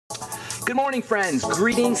Good morning, friends.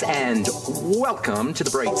 Greetings and welcome to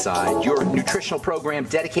The Bright Side, your nutritional program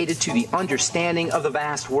dedicated to the understanding of the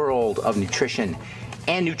vast world of nutrition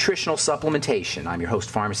and nutritional supplementation. I'm your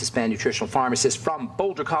host, Pharmacist Ben, nutritional pharmacist from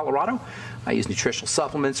Boulder, Colorado. I use nutritional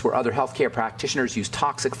supplements where other healthcare practitioners use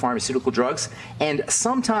toxic pharmaceutical drugs and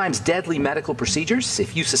sometimes deadly medical procedures.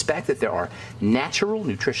 If you suspect that there are natural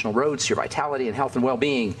nutritional roads to your vitality and health and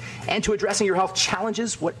well-being and to addressing your health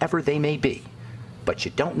challenges, whatever they may be, but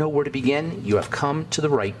you don't know where to begin, you have come to the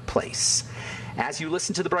right place. As you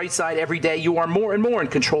listen to The Bright Side every day, you are more and more in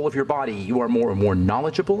control of your body. You are more and more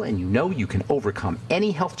knowledgeable, and you know you can overcome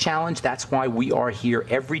any health challenge. That's why we are here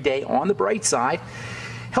every day on The Bright Side,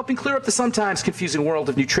 helping clear up the sometimes confusing world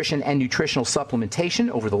of nutrition and nutritional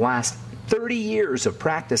supplementation. Over the last 30 years of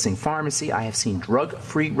practicing pharmacy, I have seen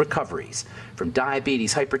drug-free recoveries from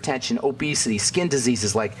diabetes, hypertension, obesity, skin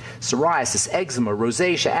diseases like psoriasis, eczema,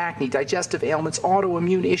 rosacea, acne, digestive ailments,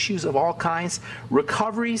 autoimmune issues of all kinds.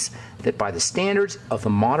 Recoveries that by the standards of the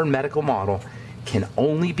modern medical model can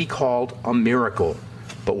only be called a miracle.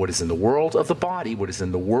 But what is in the world of the body, what is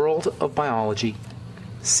in the world of biology,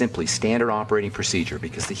 simply standard operating procedure,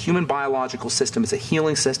 because the human biological system is a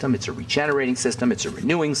healing system, it's a regenerating system, it's a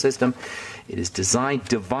renewing system. It is designed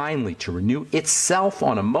divinely to renew itself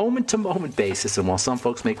on a moment-to-moment basis, and while some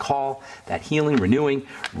folks may call that healing, renewing,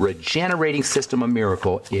 regenerating system a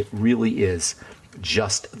miracle, it really is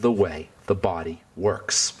just the way the body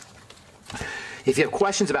works. If you have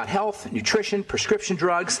questions about health, nutrition, prescription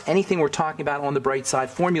drugs, anything we're talking about on The Bright Side,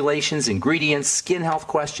 formulations, ingredients, skin health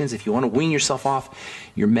questions, if you want to wean yourself off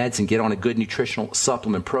your meds and get on a good nutritional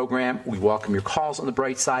supplement program, we welcome your calls on The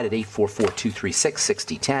Bright Side at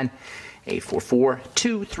 844-236-6010.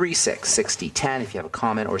 844-236-6010. If you have a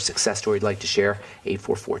comment or a success story you'd like to share,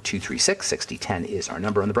 844-236-6010 is our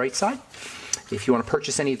number on The Bright Side. If you want to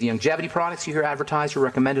purchase any of the longevity products you hear advertised or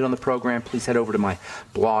recommended on the program, please head over to my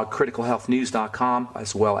blog, criticalhealthnews.com,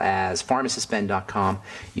 as well as pharmacistben.com.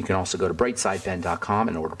 You can also go to brightsideben.com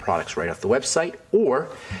and order products right off the website, or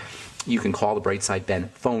you can call the Brightside Ben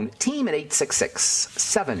phone team at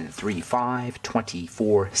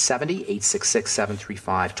 866-735-2470,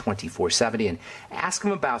 866-735-2470, and ask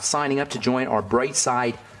them about signing up to join our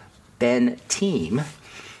Brightside Ben team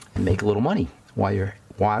and make a little money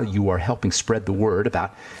while you are helping spread the word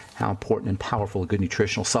about how important and powerful a good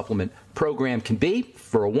nutritional supplement program can be.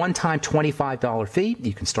 For a one-time $25 fee,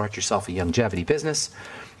 you can start yourself a longevity business.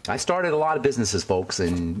 I started a lot of businesses, folks,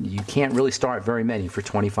 and you can't really start very many for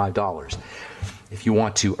 $25. If you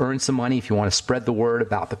want to earn some money, if you want to spread the word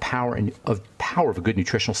about the power of a good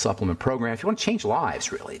nutritional supplement program, if you want to change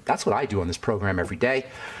lives, really, that's what I do on this program every day.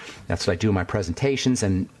 That's what I do in my presentations,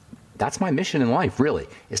 and that's my mission in life, really,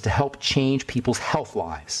 is to help change people's health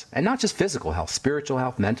lives. And not just physical health, spiritual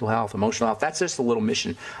health, mental health, emotional health. That's just a little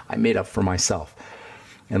mission I made up for myself.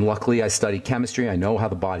 And luckily, I studied chemistry. I know how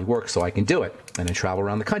the body works, so I can do it. And I travel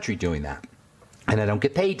around the country doing that. And I don't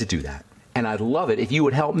get paid to do that. And I'd love it if you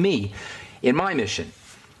would help me in my mission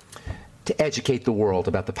to educate the world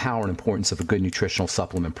about the power and importance of a good nutritional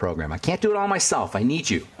supplement program. I can't do it all myself. I need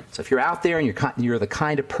you. So if you're out there and you're the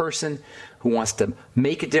kind of person who wants to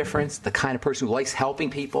make a difference, the kind of person who likes helping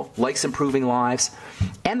people, likes improving lives,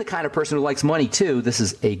 and the kind of person who likes money too, this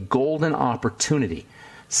is a golden opportunity.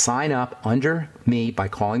 Sign up under me by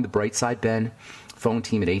calling the Brightside Ben phone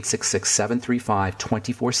team at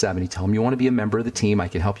 866-735-2470. Tell them you want to be a member of the team. I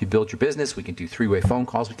can help you build your business. We can do three-way phone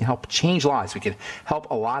calls. We can help change lives. We can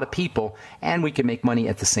help a lot of people, and we can make money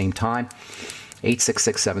at the same time.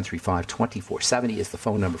 866-735-2470 is the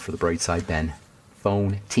phone number for the Brightside Ben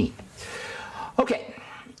phone team. Okay,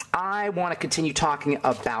 I want to continue talking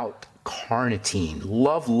about carnitine.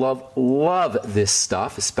 Love, love, love this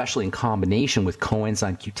stuff, especially in combination with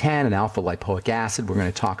coenzyme Q10 and alpha-lipoic acid. We're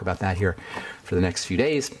going to talk about that here for the next few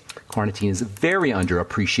days. Carnitine is very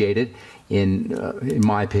underappreciated, in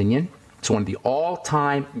my opinion. It's one of the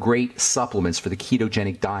all-time great supplements for the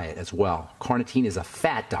ketogenic diet as well. Carnitine is a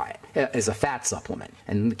fat supplement,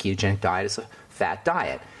 and the ketogenic diet is a fat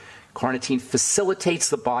diet. Carnitine facilitates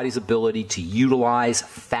the body's ability to utilize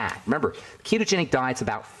fat. Remember, the ketogenic diet's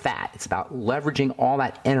about fat. It's about leveraging all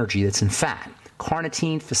that energy that's in fat.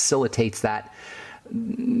 Carnitine facilitates that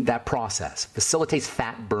process, facilitates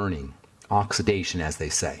fat burning, oxidation, as they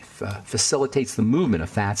say, facilitates the movement of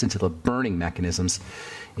fats into the burning mechanisms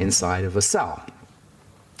inside of a cell.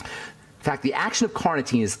 In fact, the action of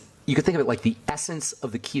carnitine is, you could think of it like the essence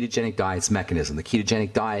of the ketogenic diet's mechanism. The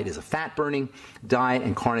ketogenic diet is a fat-burning diet,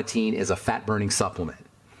 and carnitine is a fat-burning supplement.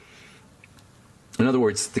 In other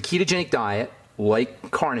words, the ketogenic diet, like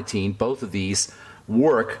carnitine, both of these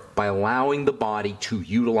work by allowing the body to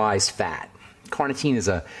utilize fat. Carnitine is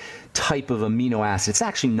a type of amino acid. It's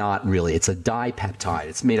actually not really. It's a dipeptide.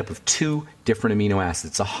 It's made up of 2 different amino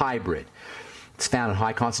acids. It's a hybrid. It's found in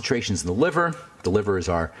high concentrations in the liver. The liver is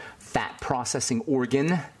our fat processing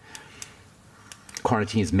organ.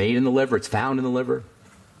 Carnitine is made in the liver. It's found in the liver.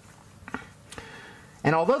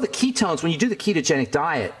 And although the ketones, when you do the ketogenic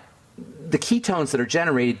diet, the ketones that are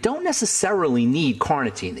generated don't necessarily need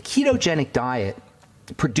carnitine. The ketogenic diet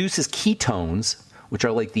produces ketones, which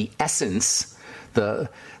are like the essence, the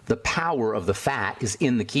power of the fat is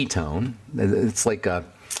in the ketone. It's like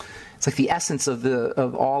the essence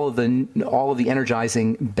of all of the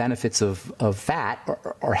energizing benefits of fat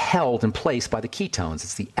are held in place by the ketones.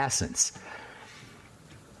 It's the essence.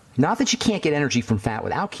 Not that you can't get energy from fat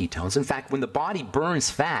without ketones. In fact, when the body burns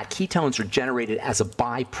fat, ketones are generated as a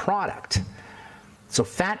byproduct. So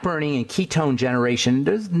fat burning and ketone generation,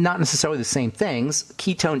 they're not necessarily the same things.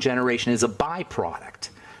 Ketone generation is a byproduct.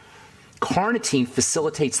 Carnitine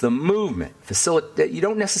facilitates the movement. You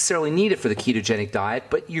don't necessarily need it for the ketogenic diet,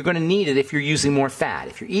 but you're going to need it if you're using more fat.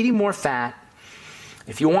 If you're eating more fat,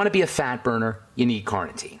 if you want to be a fat burner, you need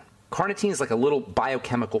carnitine. Carnitine is like a little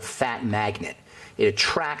biochemical fat magnet. It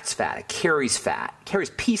attracts fat. It carries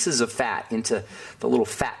pieces of fat into the little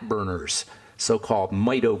fat burners, so-called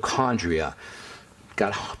mitochondria.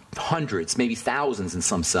 Got hundreds, maybe thousands in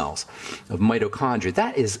some cells of mitochondria.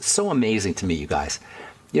 That is so amazing to me, you guys.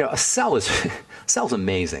 You know, a cell's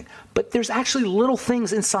amazing, but there's actually little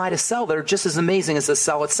things inside a cell that are just as amazing as the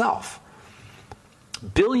cell itself.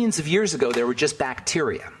 Billions of years ago, there were just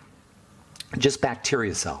bacteria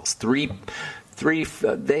cells.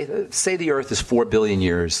 They say the Earth is 4 billion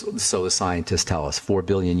years, so the scientists tell us, 4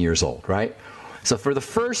 billion years old, right? So for the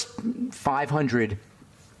first 500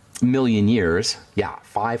 million years,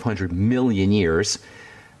 500 million years,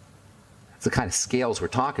 it's the kind of scales we're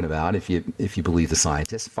talking about, if you believe the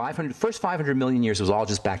scientists. First 500 million years was all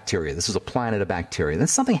just bacteria. This was a planet of bacteria. Then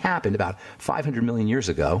something happened about 500 million years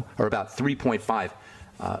ago, or about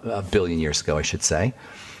 3.5 billion years ago, I should say.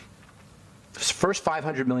 First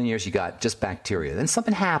 500 million years, you got just bacteria. Then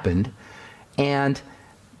something happened, and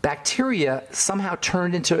bacteria somehow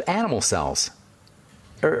turned into animal cells,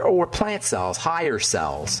 or plant cells, higher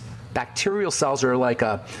cells. Bacterial cells are like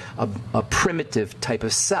a primitive type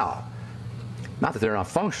of cell. Not that they're not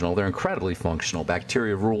functional, they're incredibly functional.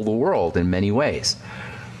 Bacteria rule the world in many ways.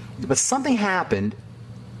 But something happened,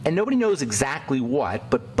 and nobody knows exactly what,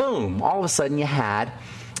 but boom, all of a sudden you had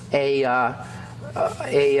a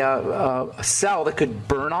cell that could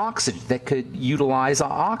burn oxygen, that could utilize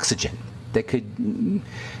oxygen, that could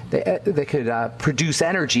produce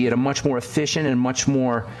energy at a much more efficient and much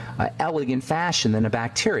more elegant fashion than a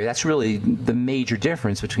bacteria. That's really the major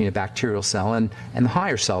difference between a bacterial cell and the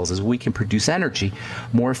higher cells, is we can produce energy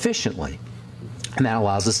more efficiently. And that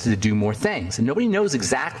allows us to do more things. And nobody knows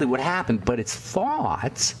exactly what happened, but it's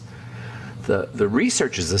thought, the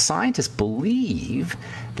researchers, the scientists believe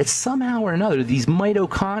that somehow or another these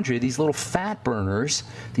mitochondria, these little fat burners,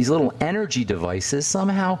 these little energy devices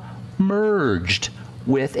somehow merged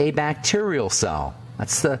with a bacterial cell.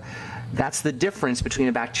 That's the difference between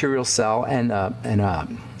a bacterial cell and a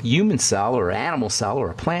human cell or animal cell or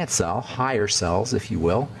a plant cell, higher cells, if you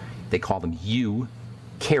will. They call them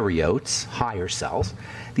eukaryotes, higher cells.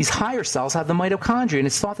 These higher cells have the mitochondria, and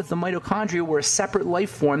it's thought that the mitochondria were a separate life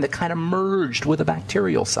form that kind of merged with a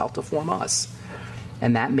bacterial cell to form us.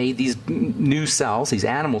 And that made these new cells, these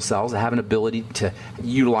animal cells, that have an ability to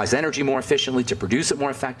utilize energy more efficiently, to produce it more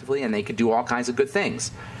effectively, and they could do all kinds of good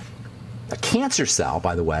things. A cancer cell,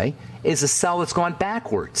 by the way, is a cell that's gone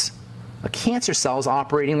backwards. A cancer cell is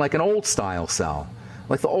operating like an old-style cell,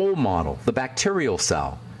 like the old model, the bacterial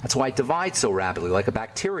cell. That's why it divides so rapidly, like a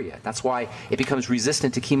bacteria. That's why it becomes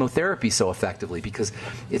resistant to chemotherapy so effectively, because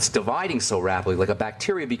it's dividing so rapidly, like a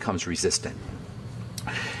bacteria becomes resistant.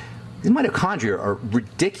 These mitochondria are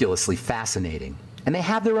ridiculously fascinating, and they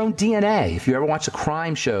have their own DNA. If you ever watch the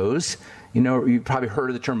crime shows, you know, you've probably heard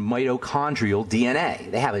of the term mitochondrial DNA.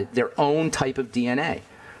 They have their own type of DNA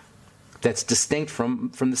that's distinct from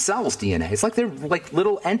the cell's DNA. It's like they're like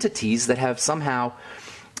little entities that have somehow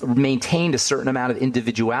maintained a certain amount of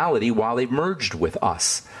individuality while they've merged with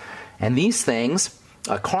us. And these things,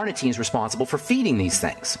 carnitine is responsible for feeding these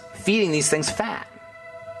things fat.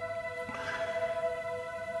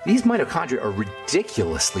 These mitochondria are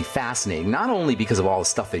ridiculously fascinating, not only because of all the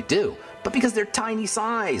stuff they do, but because they're tiny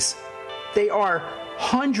size. They are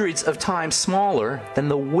hundreds of times smaller than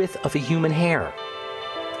the width of a human hair.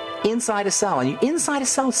 Inside a cell, and inside a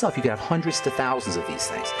cell itself, you can have hundreds to thousands of these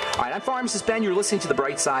things. All right, I'm Pharmacist Ben. You're listening to The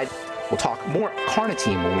Bright Side. We'll talk more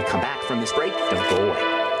carnitine when we come back from this break. Don't go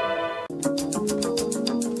away.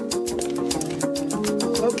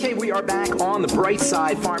 We are back on the bright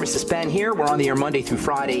side. Pharmacist Ben here. We're on the air Monday through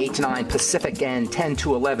Friday, 8 to 9 Pacific and 10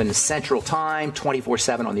 to 11 Central Time,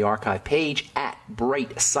 24/7 on the archive page at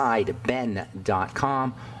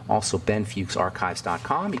brightsideben.com. Also,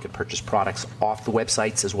 benfuchsarchives.com. You can purchase products off the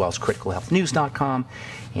websites as well as criticalhealthnews.com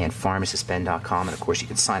and pharmacistben.com. And, of course, you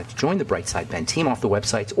can sign up to join the Brightside Ben team off the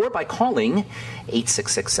websites or by calling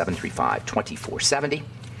 866-735-2470.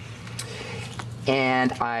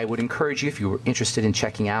 And I would encourage you, if you were interested in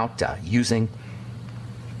checking out using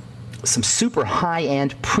some super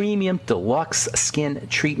high-end premium deluxe skin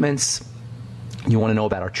treatments, you want to know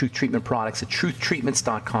about our Truth Treatment products at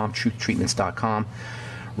truthtreatments.com, truthtreatments.com.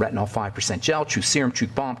 Retinol 5% gel, Truth Serum,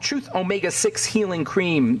 Truth Balm, Truth Omega-6 Healing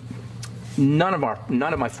Cream. None of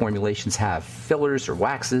my formulations have fillers or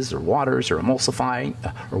waxes or waters or emulsifying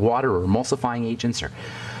agents or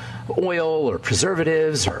oil or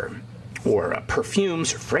preservatives or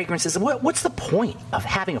perfumes or fragrances. What's the point of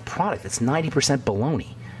having a product that's 90% baloney?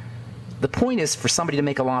 The point is for somebody to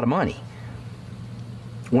make a lot of money.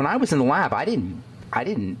 When I was in the lab, I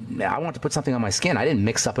wanted to put something on my skin. I didn't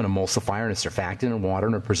mix up an emulsifier and a surfactant and water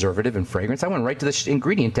and a preservative and fragrance. I went right to the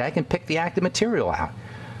ingredient deck and picked the active material out.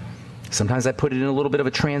 Sometimes I put it in a little bit of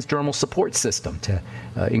a transdermal support system to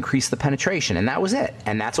increase the penetration, and that was it.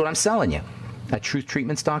 And that's what I'm selling you at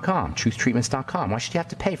truthtreatments.com, truthtreatments.com. Why should you have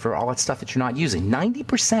to pay for all that stuff that you're not using?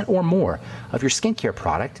 90% or more of your skincare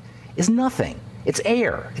product is nothing. It's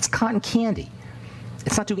air. It's cotton candy.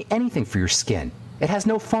 It's not doing anything for your skin. It has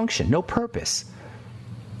no function, no purpose,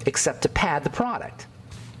 except to pad the product.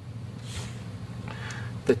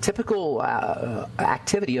 The typical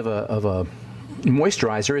activity of a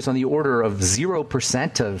moisturizer is on the order of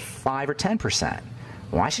 0% to 5 or 10%.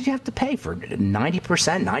 Why should you have to pay for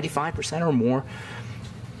 90%, 95% or more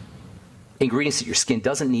ingredients that your skin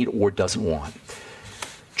doesn't need or doesn't want?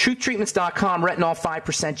 TruthTreatments.com, Retinol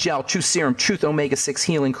 5% Gel, Truth Serum, Truth Omega-6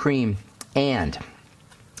 Healing Cream, and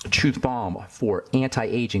Truth Balm for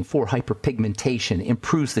anti-aging, for hyperpigmentation,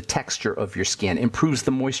 improves the texture of your skin, improves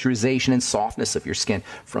the moisturization and softness of your skin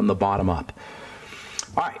from the bottom up.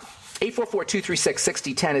 All right,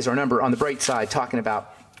 844-236-6010 is our number on the bright side, talking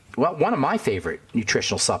about, well, one of my favorite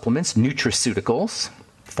nutritional supplements, nutraceuticals.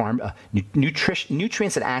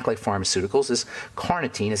 Nutrients that act like pharmaceuticals. Is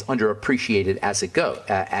carnitine is underappreciated as it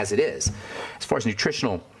is. As far as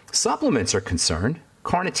nutritional supplements are concerned,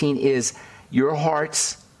 carnitine is your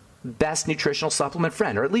heart's best nutritional supplement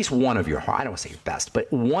friend, or at least one of your, I don't want to say your best,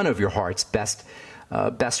 but one of your heart's best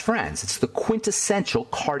friends. It's the quintessential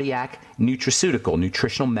cardiac nutraceutical,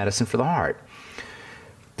 nutritional medicine for the heart.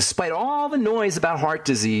 Despite all the noise about heart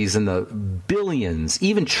disease and the billions,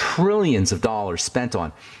 even trillions of dollars spent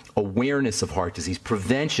on awareness of heart disease,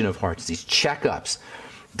 prevention of heart disease, checkups,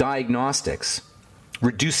 diagnostics,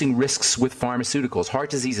 reducing risks with pharmaceuticals, heart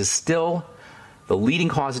disease is still the leading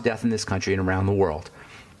cause of death in this country and around the world.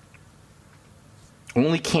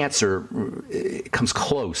 Only cancer comes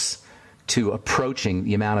close to approaching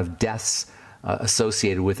the amount of deaths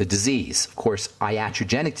associated with a disease. Of course,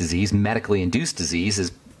 iatrogenic disease, medically induced disease,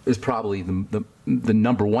 is probably the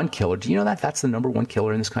number one killer. Do you know that that's the number one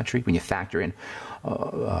killer in this country when you factor in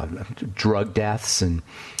drug deaths and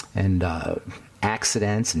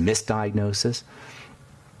accidents and misdiagnosis?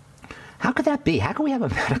 How could that be? How can we have a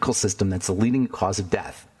medical system that's the leading cause of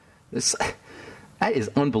death? That is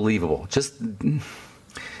unbelievable. Just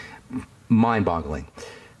mind-boggling.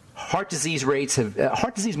 Heart disease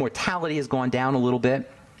mortality has gone down a little bit,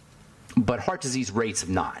 but heart disease rates have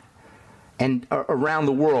not. And around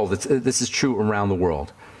the world, this is true around the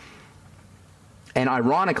world. And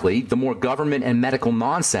ironically, the more government and medical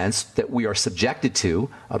nonsense that we are subjected to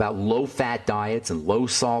about low-fat diets and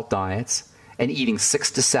low-salt diets and eating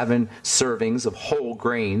 6 to 7 servings of whole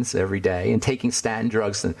grains every day and taking statin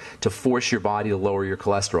drugs to force your body to lower your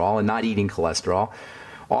cholesterol and not eating cholesterol,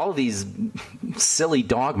 all of these silly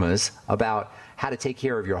dogmas about how to take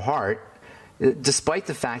care of your heart, despite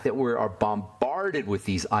the fact that we are bombarded with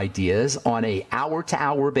these ideas on an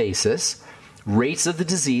hour-to-hour basis, rates of the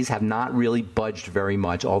disease have not really budged very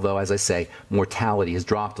much, although, as I say, mortality has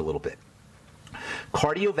dropped a little bit.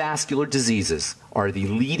 Cardiovascular diseases are the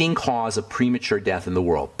leading cause of premature death in the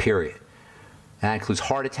world, period. That includes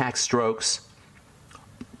heart attacks, strokes,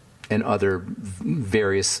 and other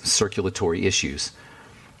various circulatory issues.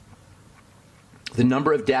 The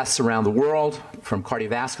number of deaths around the world from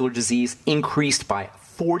cardiovascular disease increased by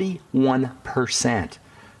 41%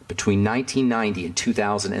 between 1990 and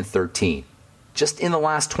 2013, just in the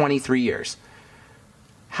last 23 years.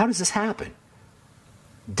 How does this happen?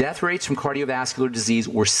 Death rates from cardiovascular disease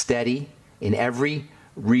were steady in every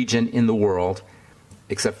region in the world,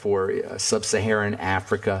 except for sub-Saharan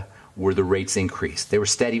Africa, were the rates increased. They were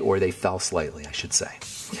steady or they fell slightly, I should say.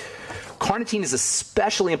 Carnitine is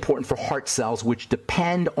especially important for heart cells, which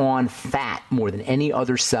depend on fat more than any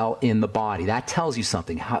other cell in the body. That tells you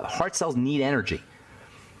something. Heart cells need energy.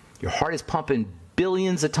 Your heart is pumping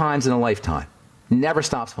billions of times in a lifetime. Never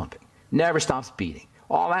stops pumping. Never stops beating.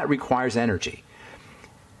 All that requires energy.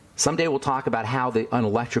 Someday we'll talk about how an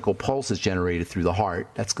electrical pulse is generated through the heart.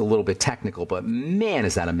 That's a little bit technical, but man,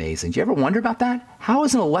 is that amazing. Do you ever wonder about that? How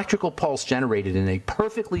is an electrical pulse generated in a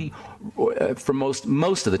perfectly, for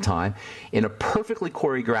most of the time, in a perfectly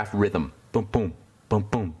choreographed rhythm? Boom, boom, boom,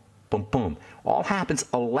 boom, boom, boom. All happens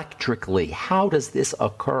electrically. How does this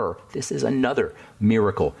occur? This is another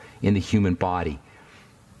miracle in the human body.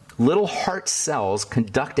 Little heart cells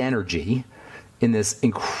conduct energy in this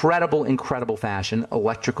incredible fashion,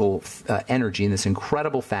 electrical energy in this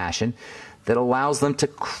incredible fashion that allows them to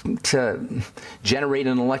generate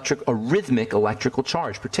a rhythmic electrical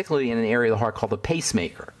charge, particularly in an area of the heart called the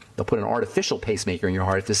pacemaker. They'll put an artificial pacemaker in your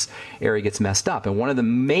heart if this area gets messed up. And one of the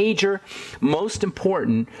major, most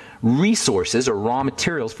important resources or raw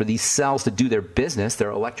materials for these cells to do their business, their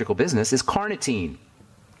electrical business, is carnitine.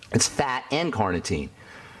 It's fat and carnitine.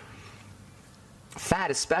 Fat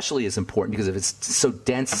especially is important because it's so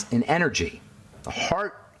dense in energy. The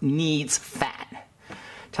heart needs fat.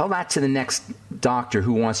 Tell that to the next doctor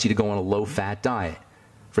who wants you to go on a low-fat diet.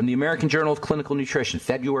 From the American Journal of Clinical Nutrition,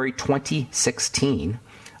 February 2016,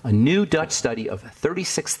 a new Dutch study of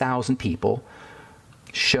 36,000 people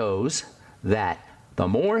shows that the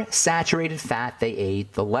more saturated fat they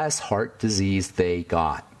ate, the less heart disease they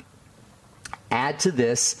got. Add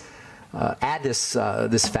this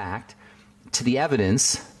fact to the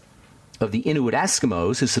evidence of the Inuit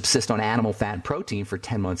Eskimos who subsist on animal fat and protein for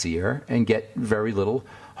 10 months a year and get very little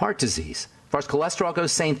heart disease. As far as cholesterol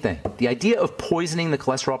goes, same thing. The idea of poisoning the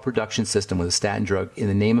cholesterol production system with a statin drug in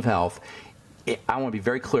the name of health, I want to be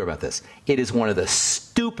very clear about this. It is one of the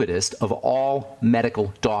stupidest of all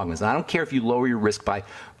medical dogmas. And I don't care if you lower your risk by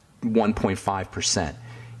 1.5%.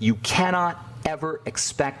 You cannot ever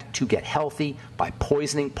expect to get healthy by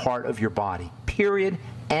poisoning part of your body. Period.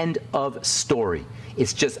 End of story.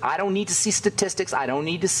 It's just, I don't need to see statistics. I don't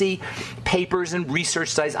need to see papers and research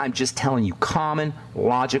studies. I'm just telling you common,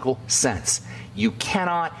 logical sense. You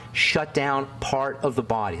cannot shut down part of the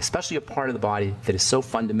body, especially a part of the body that is so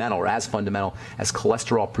fundamental or as fundamental as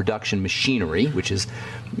cholesterol production machinery, which is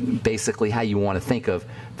basically how you want to think of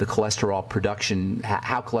the cholesterol production,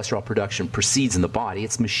 how cholesterol production proceeds in the body.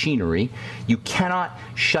 It's machinery. You cannot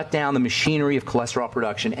shut down the machinery of cholesterol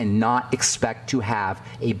production and not expect to have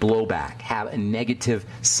a blowback, have a negative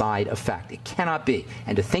side effect. It cannot be.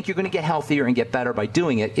 And to think you're going to get healthier and get better by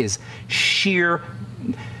doing it is sheer...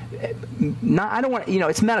 I don't want,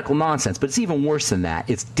 it's medical nonsense, but it's even worse than that.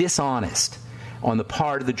 It's dishonest on the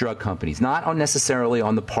part of the drug companies, not necessarily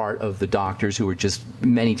on the part of the doctors who are just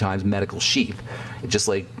many times medical sheep. Just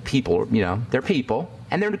like people, they're people,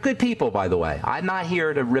 and they're good people, by the way. I'm not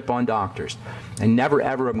here to rip on doctors. I never,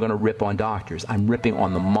 ever am going to rip on doctors. I'm ripping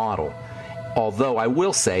on the model. Although I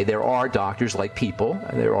will say there are doctors like people,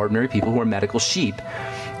 there are ordinary people who are medical sheep.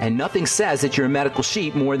 And nothing says that you're a medical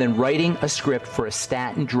sheep more than writing a script for a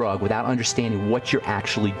statin drug without understanding what you're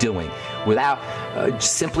actually doing, without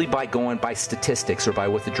simply by going by statistics or by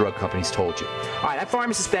what the drug companies told you. All right, I'm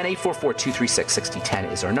Pharmacist Ben.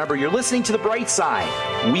 844-236-6010 is our number. You're listening to The Bright Side.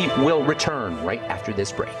 We will return right after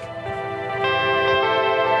this break.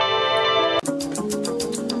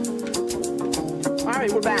 All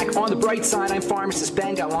right, we're back on The Bright Side. I'm Pharmacist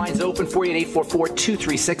Ben. Got lines open for you at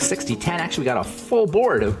 844-236-6010. Actually, we got a full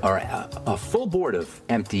board of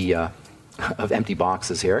empty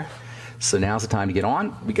boxes here. So now's the time to get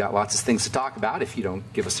on. We got lots of things to talk about. If you don't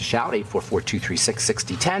give us a shout,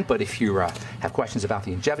 844-236-6010. But if you have questions about the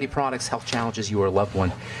longevity products, health challenges you or a loved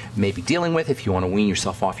one may be dealing with, if you want to wean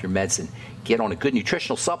yourself off your meds and get on a good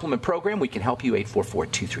nutritional supplement program, we can help you.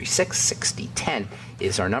 844-236-6010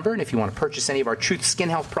 is our number. And if you want to purchase any of our Truth Skin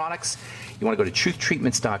Health products, you want to go to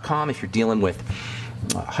truthtreatments.com. If you're dealing with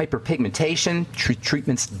hyperpigmentation,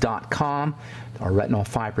 truthtreatments.com. Our retinol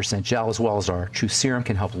 5% gel as well as our Truth Serum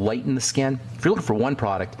can help lighten the skin. If you're looking for one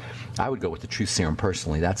product, I would go with the Truth Serum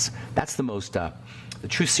personally. That's the most, the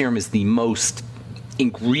Truth Serum is the most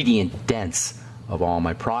ingredient dense of all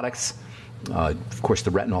my products. Of course, the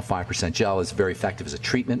retinol 5% gel is very effective as a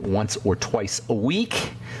treatment once or twice a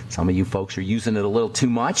week. Some of you folks are using it a little too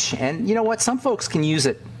much. And you know what? Some folks can use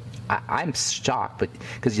it. I'm shocked, but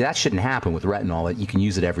because that shouldn't happen with retinol, that you can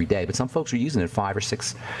use it every day. But some folks are using it 5 or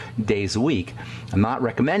 6 days a week. I'm not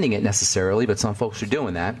recommending it necessarily, but some folks are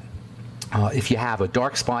doing that. If you have a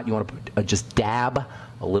dark spot, you want to just dab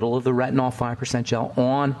a little of the retinol 5% gel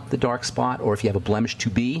on the dark spot, or if you have a blemish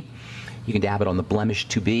 2B, you can dab it on the blemish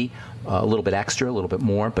 2B, a little bit extra, a little bit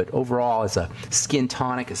more, but overall as a skin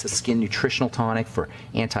tonic, as a skin nutritional tonic for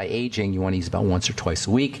anti-aging, you want to use about once or twice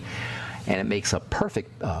a week, and it makes a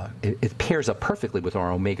perfect, it pairs up perfectly with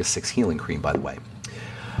our omega-6 healing cream, by the way.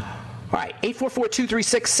 All right,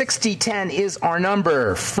 844-236-6010 is our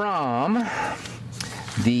number from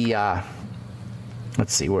the,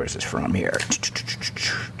 let's see, where is this from here?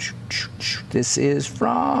 This is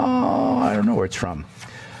from, I don't know where it's from.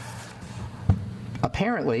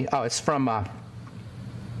 Apparently, it's from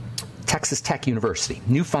Texas Tech University.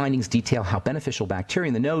 New findings detail how beneficial bacteria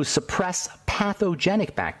in the nose suppress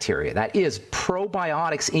pathogenic bacteria. That is,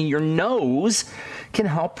 probiotics in your nose can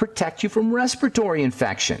help protect you from respiratory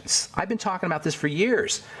infections. I've been talking about this for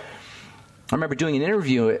years. I remember doing an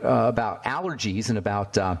interview about allergies and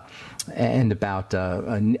about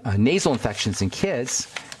nasal infections in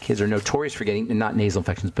kids. Kids are notorious for getting, not nasal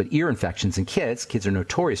infections, but ear infections in kids. Kids are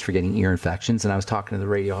notorious for getting ear infections. And I was talking to the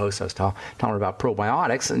radio host. I was telling her about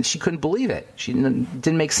probiotics, and she couldn't believe it. She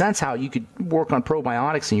didn't make sense how you could work on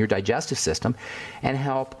probiotics in your digestive system and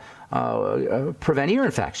help prevent ear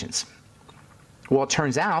infections. Well, it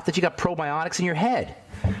turns out that you got probiotics in your head.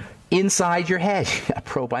 Inside your head, you got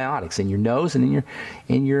probiotics in your nose and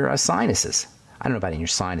in your sinuses. I don't know about in your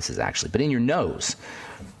sinuses, actually, but in your nose.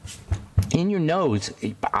 In your nose,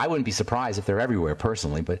 I wouldn't be surprised if they're everywhere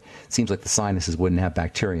personally, but it seems like the sinuses wouldn't have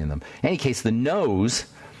bacteria in them. In any case, the nose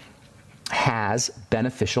has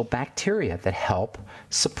beneficial bacteria that help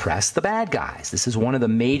suppress the bad guys. This is one of the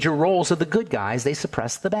major roles of the good guys. They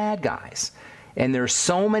suppress the bad guys. And there are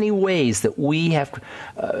so many ways that we have,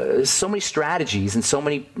 so many strategies and so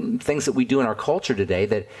many things that we do in our culture today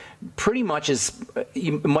that pretty much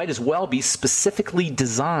you might as well be specifically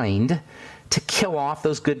designed to kill off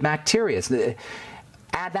those good bacteria.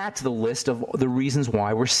 Add that to the list of the reasons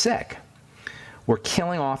why we're sick. We're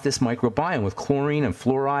killing off this microbiome with chlorine and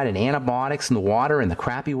fluoride and antibiotics in the water and the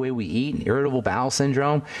crappy way we eat and irritable bowel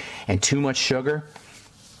syndrome and too much sugar.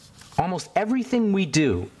 Almost everything we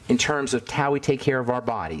do in terms of how we take care of our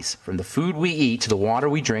bodies, from the food we eat to the water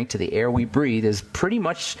we drink to the air we breathe, is pretty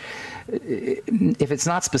much, if it's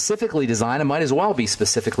not specifically designed, it might as well be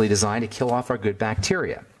specifically designed to kill off our good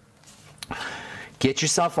bacteria. Get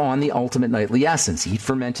yourself on the ultimate nightly essence. Eat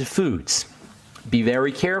fermented foods. Be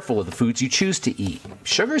very careful of the foods you choose to eat.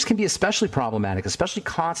 Sugars can be especially problematic, especially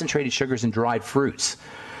concentrated sugars in dried fruits,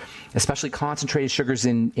 especially concentrated sugars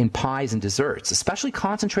in pies and desserts, especially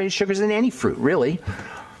concentrated sugars in any fruit, really.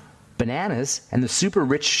 Bananas and the super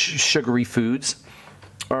rich sugary foods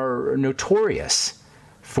are notorious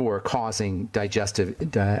for causing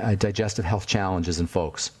digestive health challenges in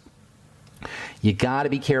folks. You got to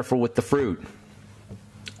be careful with the fruit.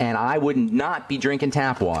 And I would not be drinking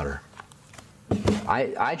tap water.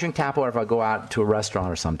 I drink tap water if I go out to a restaurant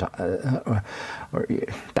or sometime.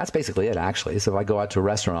 That's basically it, actually. So if I go out to a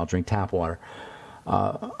restaurant, I'll drink tap water.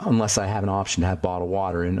 Unless I have an option to have bottled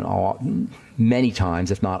water. And many times,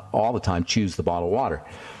 if not all the time, choose the bottled water.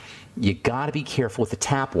 You got to be careful with the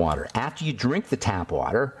tap water. After you drink the tap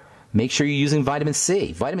water, make sure you're using vitamin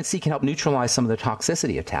C. Vitamin C can help neutralize some of the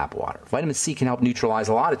toxicity of tap water. Vitamin C can help neutralize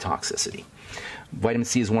a lot of toxicity. Vitamin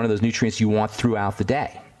C is one of those nutrients you want throughout the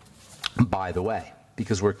day, by the way,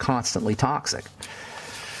 because we're constantly toxic.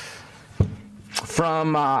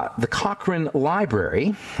 From the Cochrane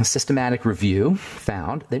Library, a systematic review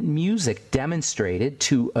found that music was demonstrated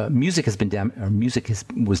to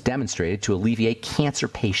alleviate cancer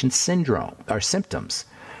patient syndrome or symptoms.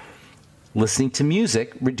 Listening to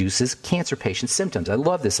music reduces cancer patient symptoms. I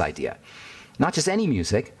love this idea. Not just any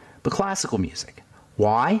music, but classical music.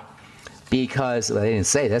 Why? Because, they didn't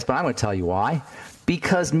say this, but I'm going to tell you why.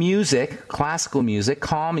 Because music, classical music,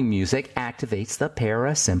 calming music, activates the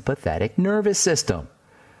parasympathetic nervous system.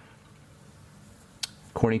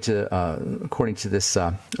 According to this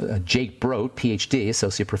Jake Brodt, PhD,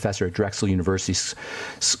 associate professor at Drexel University's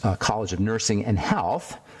College of Nursing and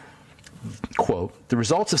Health, quote, the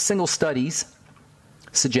results of single studies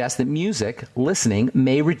suggest that music listening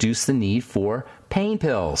may reduce the need for pain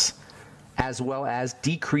pills, as well as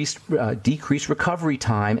decreased recovery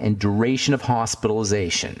time and duration of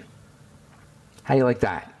hospitalization. How do you like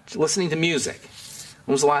that? Listening to music.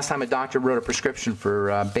 When was the last time a doctor wrote a prescription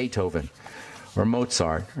for Beethoven or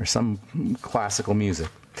Mozart or some classical music?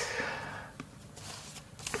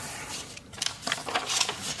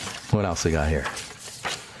 What else we got here?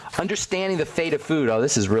 Understanding the fate of food. Oh,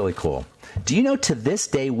 this is really cool. Do you know to this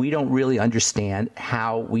day we don't really understand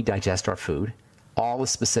how we digest our food? All the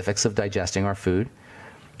specifics of digesting our food.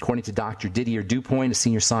 According to Dr. Didier Dupoint, a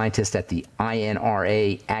senior scientist at the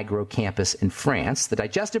INRA Agro campus in France, the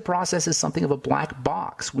digestive process is something of a black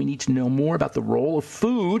box. We need to know more about the role of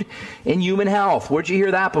food in human health. Where'd you hear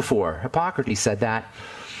that before? Hippocrates said that.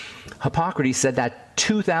 Hippocrates said that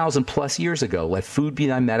 2,000 plus years ago. Let food be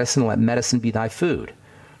thy medicine, let medicine be thy food.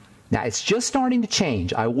 Now, it's just starting to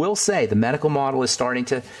change. I will say the medical model is starting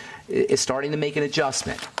to make an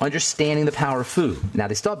adjustment, understanding the power of food. Now,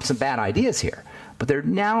 they still have some bad ideas here, but they're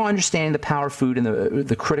now understanding the power of food and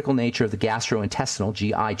the critical nature of the gastrointestinal,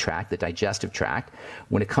 GI tract, the digestive tract,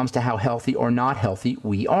 when it comes to how healthy or not healthy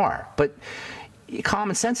we are. But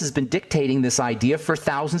common sense has been dictating this idea for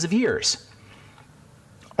thousands of years.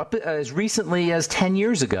 Up as recently as 10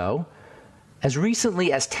 years ago,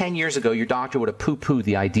 your doctor would have poo-pooed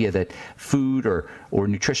the idea that food or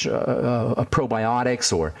nutrition,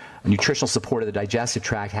 probiotics or nutritional support of the digestive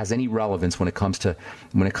tract has any relevance when it comes to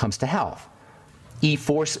health. Eat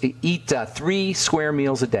 3 square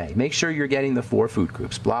meals a day. Make sure you're getting the 4 food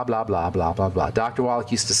groups. Blah, blah, blah, blah, blah, blah. Dr.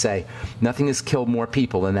 Wallach used to say, nothing has killed more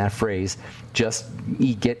people than that phrase, just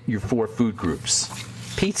get your 4 food groups.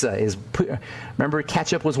 Pizza is, remember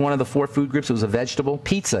ketchup was one of the 4 food groups, it was a vegetable?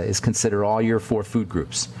 Pizza is considered all your 4 food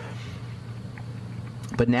groups.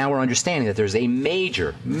 But now we're understanding that there's a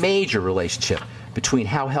major, major relationship between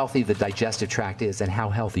how healthy the digestive tract is and how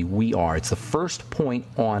healthy we are. It's the first point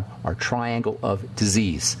on our triangle of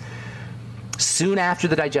disease. Soon after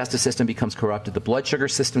the digestive system becomes corrupted, the blood sugar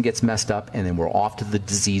system gets messed up, and then we're off to the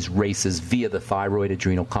disease races via the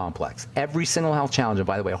thyroid-adrenal complex. Every single health challenge, and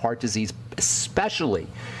by the way, heart disease especially,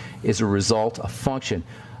 is a result, a function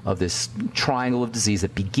of this triangle of disease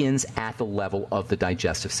that begins at the level of the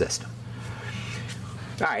digestive system.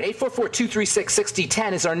 All right,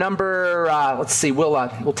 844-236-6010 is our number. Let's see,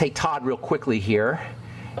 we'll take Todd real quickly here.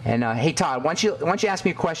 And hey, Todd, why don't you ask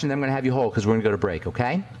me a question, then I'm going to have you hold because we're going to go to break,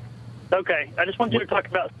 okay? Okay, I just want you to talk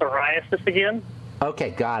about psoriasis again. Okay,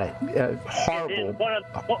 got it. Horrible.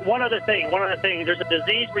 One other thing. There's a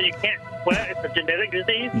disease where you can't sweat. It's a genetic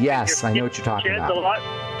disease. Yes, I know what you're talking about. A lot.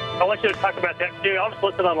 I want you to talk about that too. I'll just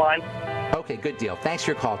listen online. Okay, good deal. Thanks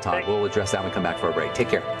for your call, Todd. We'll address that when we come back for a break. Take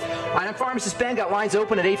care. All right, I'm Pharmacist Ben. Got lines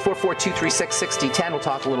open at 844-236-6010. We'll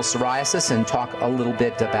talk a little psoriasis and talk a little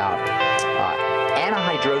bit about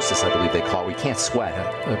anhydrosis, I believe they call it. We can't sweat.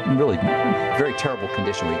 A really very terrible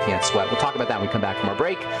condition where you can't sweat. We'll talk about that when we come back from our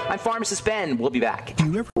break. I'm Pharmacist Ben. We'll be back.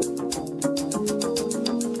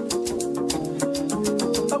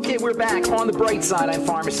 Okay, we're back on the bright side. I'm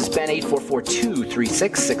Pharmacist Ben.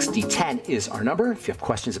 844-236-6010 is our number. If you have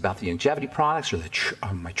questions about the longevity products or the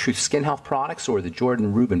my Truth Skin Health products or the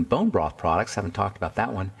Jordan Rubin bone broth products, haven't talked about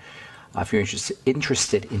that one. If you're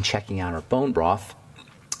interested in checking out our bone broth,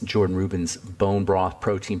 Jordan Rubin's bone broth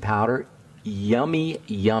protein powder, yummy,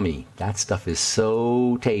 yummy. That stuff is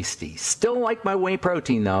so tasty. Still like my whey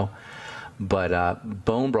protein though. But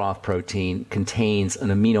bone broth protein contains an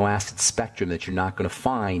amino acid spectrum that you're not going to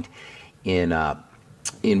find in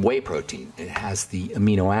whey protein. It has the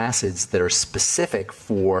amino acids that are specific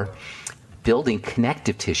for building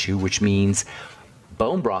connective tissue, which means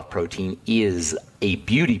bone broth protein is a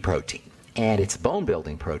beauty protein, and it's a bone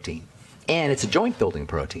building protein, and it's a joint building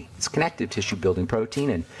protein. It's connective tissue building protein,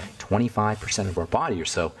 and 25% of our body or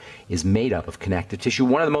so is made up of connective tissue.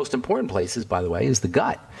 One of the most important places, by the way, is the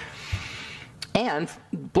gut. And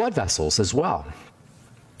blood vessels as well.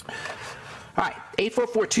 All right,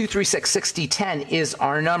 844-236-6010 is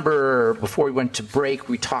our number. Before we went to break,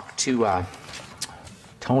 we talked to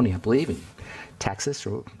Tony, I believe, in Texas,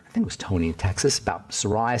 or I think it was Tony in Texas, about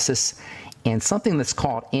psoriasis and something that's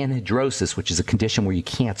called anhydrosis, which is a condition where you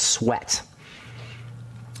can't sweat.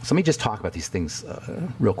 So let me just talk about these things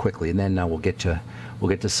real quickly, and then we'll get to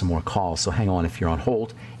some more calls. So hang on if you're on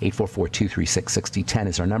hold. 844-236-6010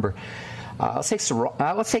 is our number. Let's take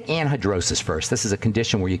anhydrosis first. This is a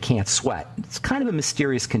condition where you can't sweat. It's kind of a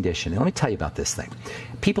mysterious condition. And let me tell you about this thing.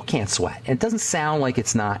 People can't sweat. And it doesn't sound like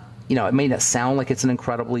it's not, it may not sound like it's an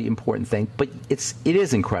incredibly important thing, but it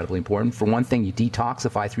is incredibly important. For one thing, you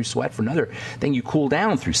detoxify through sweat. For another thing, you cool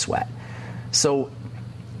down through sweat. So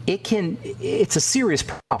it's a serious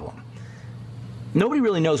problem. Nobody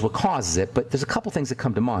really knows what causes it, but there's a couple things that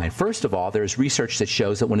come to mind. First of all, there's research that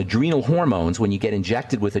shows that when you get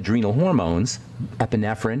injected with adrenal hormones,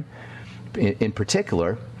 epinephrine in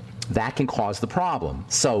particular, that can cause the problem.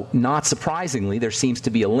 So, not surprisingly, there seems to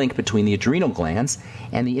be a link between the adrenal glands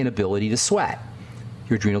and the inability to sweat.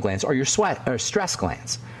 Your adrenal glands are your stress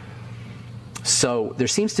glands. So, there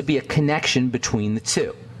seems to be a connection between the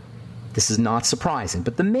two. This is not surprising.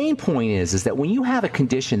 But the main point is that when you have a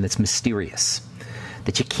condition that's mysterious,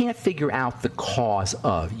 that you can't figure out the cause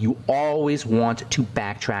of, you always want to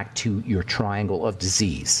backtrack to your triangle of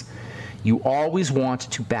disease. You always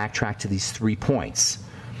want to backtrack to these 3 points.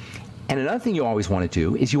 And another thing you always want to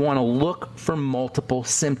do is you want to look for multiple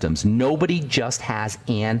symptoms. Nobody just has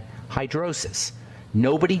anhidrosis.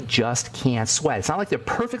 Nobody just can't sweat. It's not like they're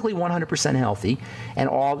perfectly 100% healthy and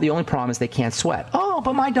the only problem is they can't sweat. Oh,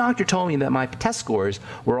 but my doctor told me that my test scores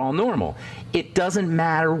were all normal. It doesn't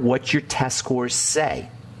matter what your test scores say.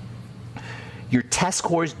 Your test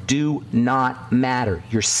scores do not matter.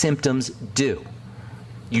 Your symptoms do.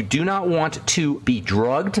 You do not want to be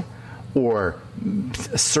drugged or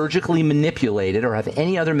surgically manipulated or have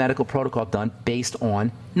any other medical protocol done based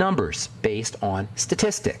on numbers, based on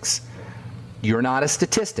statistics. You're not a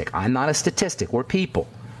statistic. I'm not a statistic. We're people.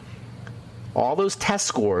 All those test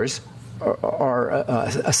scores are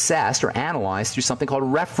assessed or analyzed through something called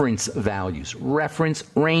reference values, reference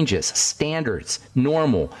ranges, standards,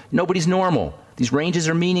 normal. Nobody's normal. These ranges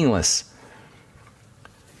are meaningless.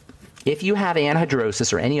 If you have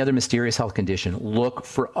anhidrosis or any other mysterious health condition, look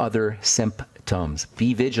for other symptoms.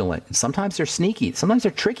 Be vigilant. Sometimes they're sneaky. Sometimes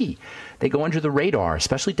they're tricky. They go under the radar,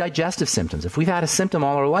 especially digestive symptoms. If we've had a symptom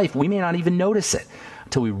all our life, we may not even notice it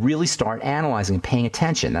until we really start analyzing and paying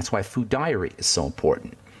attention. That's why food diary is so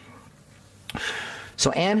important. So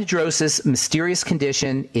anhidrosis, mysterious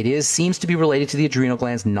condition. It seems to be related to the adrenal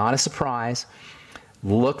glands. Not a surprise.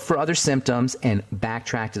 Look for other symptoms and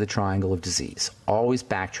backtrack to the triangle of disease. Always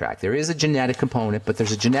backtrack. There is a genetic component, but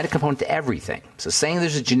there's a genetic component to everything. So saying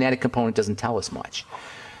there's a genetic component doesn't tell us much.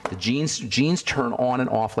 The genes turn on and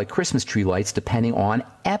off like Christmas tree lights depending on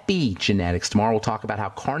epigenetics. Tomorrow we'll talk about how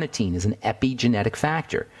carnitine is an epigenetic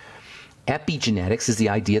factor. Epigenetics is the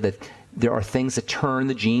idea that there are things that turn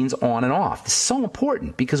the genes on and off. This is so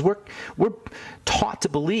important because we're taught to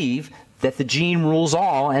believe that the gene rules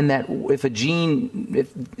all, and that if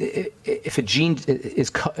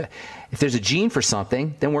there's a gene for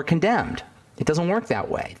something, then we're condemned. It doesn't work that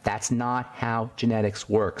way. That's not how genetics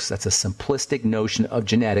works. That's a simplistic notion of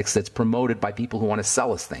genetics that's promoted by people who want to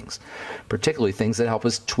sell us things, particularly things that help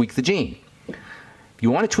us tweak the gene. If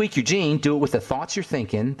you want to tweak your gene, do it with the thoughts you're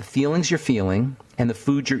thinking, the feelings you're feeling, and the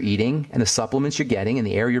food you're eating, and the supplements you're getting, and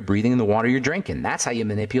the air you're breathing, and the water you're drinking. That's how you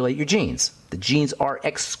manipulate your genes. The genes are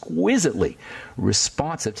exquisitely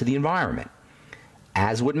responsive to the environment,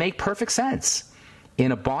 as would make perfect sense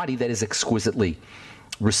in a body that is exquisitely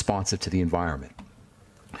responsive to the environment.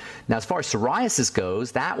 Now, as far as psoriasis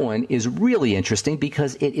goes, that one is really interesting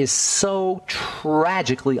because it is so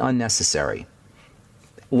tragically unnecessary.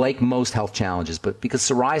 Like most health challenges, but because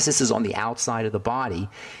psoriasis is on the outside of the body,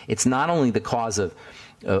 it's not only the cause of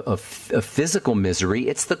physical misery,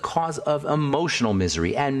 it's the cause of emotional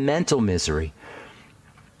misery and mental misery.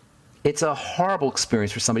 It's a horrible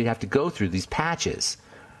experience for somebody to have to go through these patches.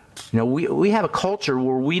 You know, we have a culture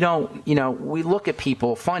where we don't, we look at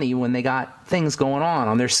people funny when they got things going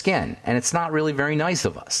on their skin, and it's not really very nice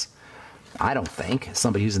of us. I don't think, as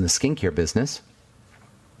somebody who's in the skincare business.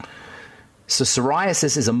 So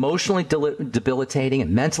psoriasis is emotionally debilitating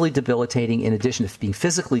and mentally debilitating in addition to being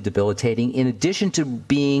physically debilitating, in addition to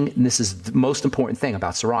being, and this is the most important thing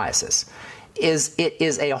about psoriasis, is it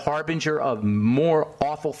is a harbinger of more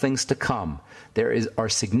awful things to come. There are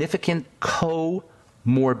significant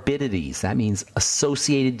comorbidities, that means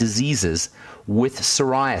associated diseases with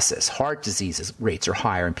psoriasis. Heart disease rates are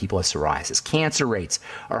higher in people who have psoriasis. Cancer rates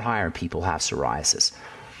are higher in people who have psoriasis.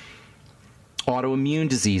 Autoimmune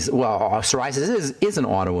disease. Well, psoriasis is an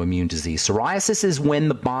autoimmune disease. Psoriasis is when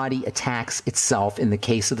the body attacks itself. In the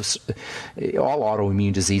case of all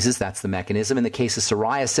autoimmune diseases, that's the mechanism. In the case of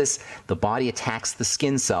psoriasis, the body attacks the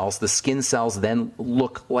skin cells. The skin cells then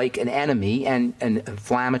look like an enemy, and an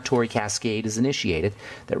inflammatory cascade is initiated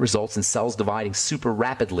that results in cells dividing super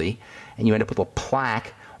rapidly, and you end up with a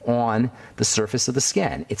plaque on the surface of the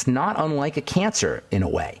skin. It's not unlike a cancer in a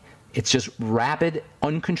way. It's just rapid,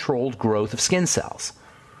 uncontrolled growth of skin cells.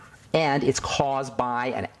 And it's caused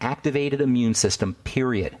by an activated immune system,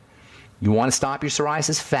 period. You want to stop your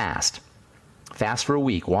psoriasis? Fast. Fast for a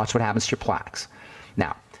week. Watch what happens to your plaques.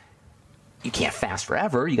 Now, you can't fast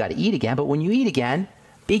forever. You got to eat again. But when you eat again,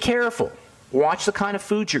 be careful. Watch the kind of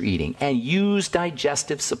food you're eating and use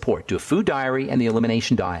digestive support. Do a food diary and the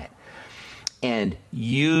elimination diet. And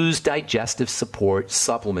use digestive support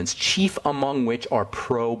supplements, chief among which are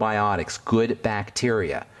probiotics, good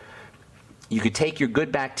bacteria. You could take your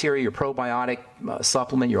good bacteria, your probiotic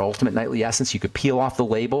supplement, your Ultimate Nightly Essence, you could peel off the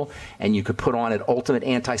label, and you could put on an Ultimate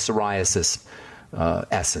Anti-Psoriasis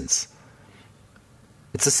Essence.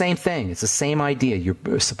 It's the same thing. It's the same idea.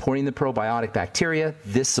 You're supporting the probiotic bacteria.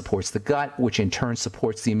 This supports the gut, which in turn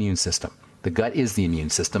supports the immune system. The gut is the immune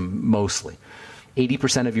system mostly.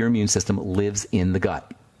 80% of your immune system lives in the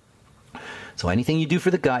gut. So anything you do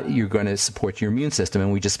for the gut, you're going to support your immune system.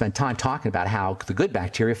 And we just spent time talking about how the good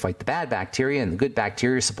bacteria fight the bad bacteria, and the good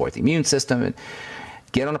bacteria support the immune system. And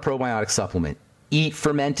get on a probiotic supplement. Eat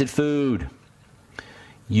fermented food.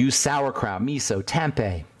 Use sauerkraut, miso,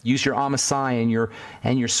 tempeh. Use your amosai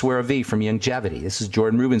and your Suero-V from Longevity. This is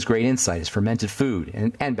Jordan Rubin's great insight, is fermented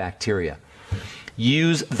food and bacteria.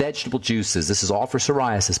 Use vegetable juices. This is all for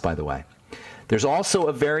psoriasis, by the way. There's also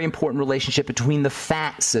a very important relationship between the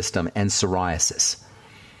fat system and psoriasis.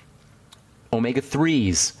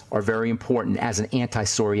 Omega-3s are very important as an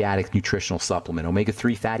anti-psoriatic nutritional supplement.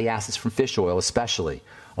 Omega-3 fatty acids from fish oil especially.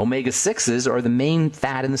 Omega-6s are the main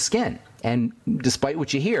fat in the skin. And despite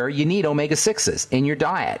what you hear, you need omega-6s in your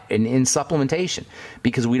diet, in supplementation,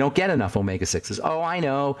 because we don't get enough omega-6s. Oh, I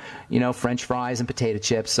know, French fries and potato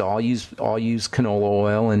chips. So I'll use canola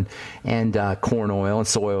oil and corn oil and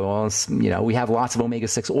soy oil. And, we have lots of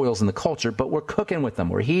omega-6 oils in the culture, but we're cooking with them.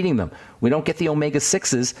 We're heating them. We don't get the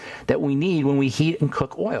omega-6s that we need when we heat and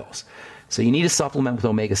cook oils. So you need to supplement with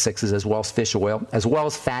omega-6s as well as fish oil, as well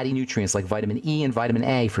as fatty nutrients like vitamin E and vitamin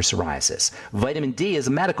A for psoriasis. Vitamin D is a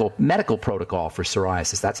medical protocol for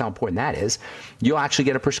psoriasis. That's how important that is. You'll actually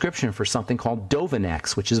get a prescription for something called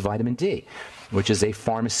Dovanex, which is vitamin D, which is a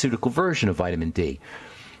pharmaceutical version of vitamin D.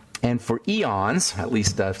 And for eons, at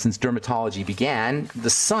least since dermatology began, the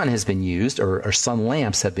sun has been used, or sun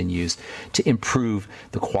lamps have been used to improve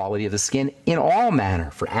the quality of the skin in all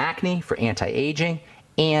manner, for acne, for anti-aging,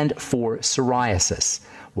 and for psoriasis.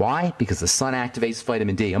 Why? Because the sun activates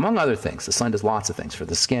vitamin D, among other things. The sun does lots of things for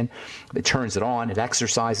the skin. It turns it on, it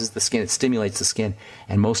exercises the skin, it stimulates the skin,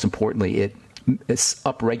 and most importantly, it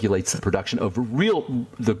upregulates the production of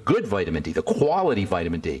the good vitamin D, the quality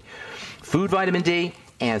vitamin D. Food vitamin D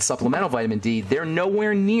and supplemental vitamin D, they're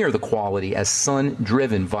nowhere near the quality as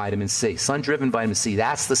sun-driven vitamin C. Sun-driven vitamin C,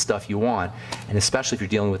 that's the stuff you want, and especially if you're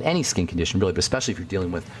dealing with any skin condition, really, but especially if you're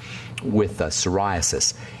dealing with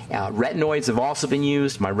psoriasis. Retinoids have also been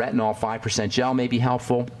used. My retinol 5% gel may be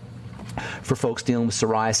helpful for folks dealing with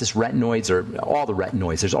psoriasis. Retinoids are all the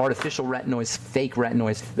retinoids. There's artificial retinoids, fake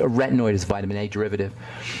retinoids. A retinoid is vitamin A derivative.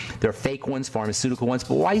 There are fake ones, pharmaceutical ones,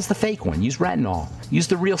 but why use the fake one? Use retinol. Use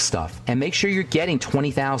the real stuff. And make sure you're getting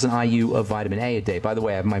 20,000 IU of vitamin A a day. By the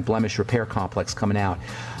way, I have my blemish repair complex coming out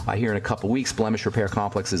here in a couple weeks. Blemish repair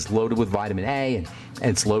complex is loaded with vitamin A, and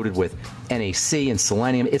it's loaded with NAC and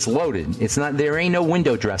selenium. It's loaded. It's not. There ain't no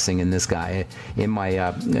window dressing in this guy. In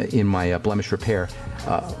my blemish repair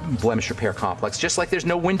complex. Just like there's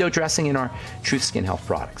no window dressing in our Truth Skin Health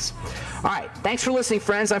products. All right. Thanks for listening,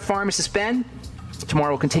 friends. I'm Pharmacist Ben.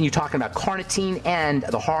 Tomorrow we'll continue talking about carnitine and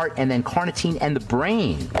the heart, and then carnitine and the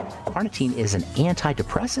brain. Carnitine is an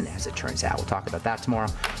antidepressant, as it turns out. We'll talk about that tomorrow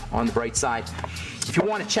on The Bright Side. If you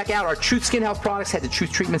want to check out our Truth Skin Health products, head to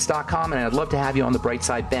truthtreatments.com, and I'd love to have you on the Bright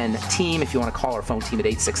Side Ben team. If you want to call our phone team at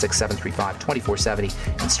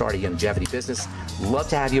 866-735-2470 and start a longevity business, love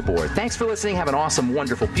to have you aboard. Thanks for listening. Have an awesome,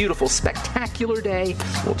 wonderful, beautiful, spectacular day.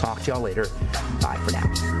 We'll talk to y'all later. Bye for now.